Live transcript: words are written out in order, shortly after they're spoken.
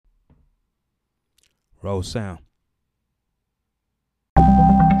Roll sound.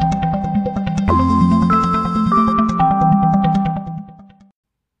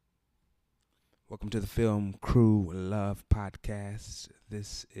 Welcome to the Film Crew Love Podcast.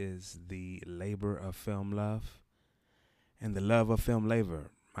 This is the labor of film love and the love of film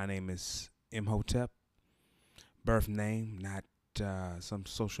labor. My name is Imhotep. Birth name, not some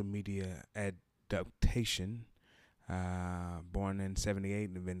social media adaptation. Born in 78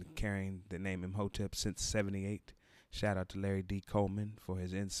 and have been carrying the name Imhotep since 78. Shout out to Larry D. Coleman for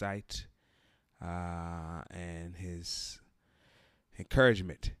his insight and his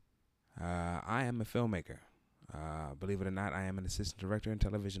encouragement. I am a filmmaker. Believe it or not, I am an assistant director in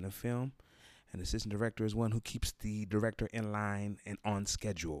television and film. An assistant director is one who keeps the director in line and on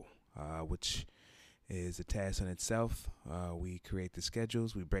schedule, which is a task in itself. We create the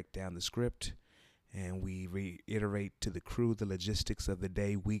schedules, we break down the script, and we reiterate to the crew the logistics of the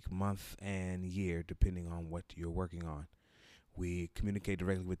day, week, month, and year, depending on what you're working on. We communicate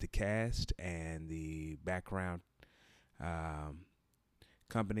directly with the cast and the background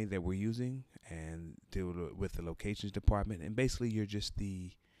company that we're using and deal with the locations department. And basically, you're just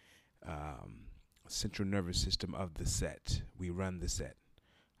the central nervous system of the set. We run the set.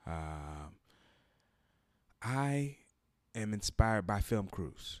 I am inspired by film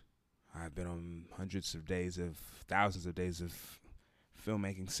crews. I've been on thousands of days of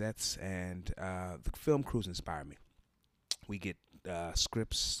filmmaking sets, and the film crews inspire me. We get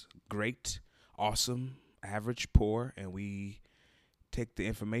scripts great, awesome, average, poor, and we take the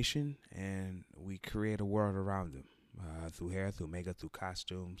information and we create a world around them through hair, through makeup, through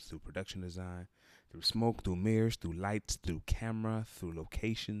costumes, through production design, through smoke, through mirrors, through lights, through camera, through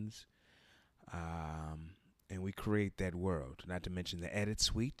locations. And we create that world, not to mention the edit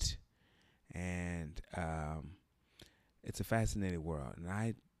suite. And it's a fascinating world. And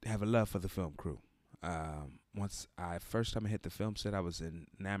I have a love for the film crew. First time I hit the film set, I was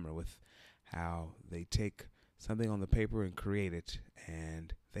enamored with how they take something on the paper and create it,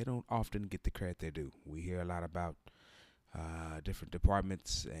 and they don't often get the credit they do. We hear a lot about different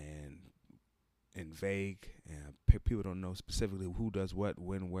departments and vague, and people don't know specifically who does what,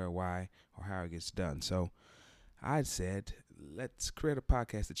 when, where, why, or how it gets done. So I said, let's create a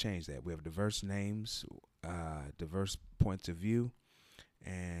podcast to change that. We have diverse names, diverse points of view,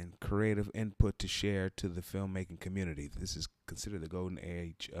 and creative input to share to the filmmaking community. This is considered the golden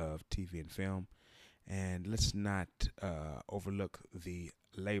age of TV and film. And let's not overlook the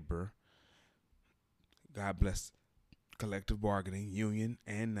labor. God bless collective bargaining, union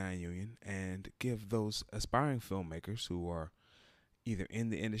and non-union, and give those aspiring filmmakers who are either in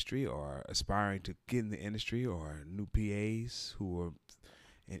the industry or aspiring to get in the industry, or new PAs who are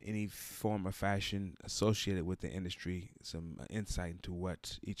in any form or fashion associated with the industry, some insight into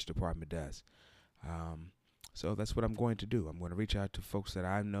what each department does. So that's what I'm going to do. I'm going to reach out to folks that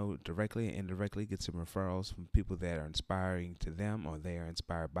I know directly and indirectly, get some referrals from people that are inspiring to them or they are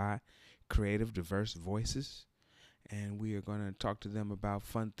inspired by, creative, diverse voices. And we are going to talk to them about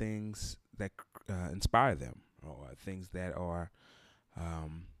fun things that inspire them, or things that are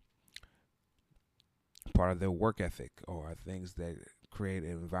part of their work ethic, or things that create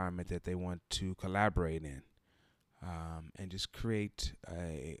an environment that they want to collaborate in, and just create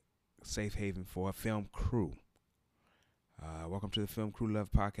a safe haven for a film crew. Welcome to the Film Crew Love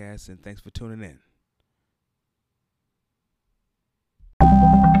Podcast, and thanks for tuning in.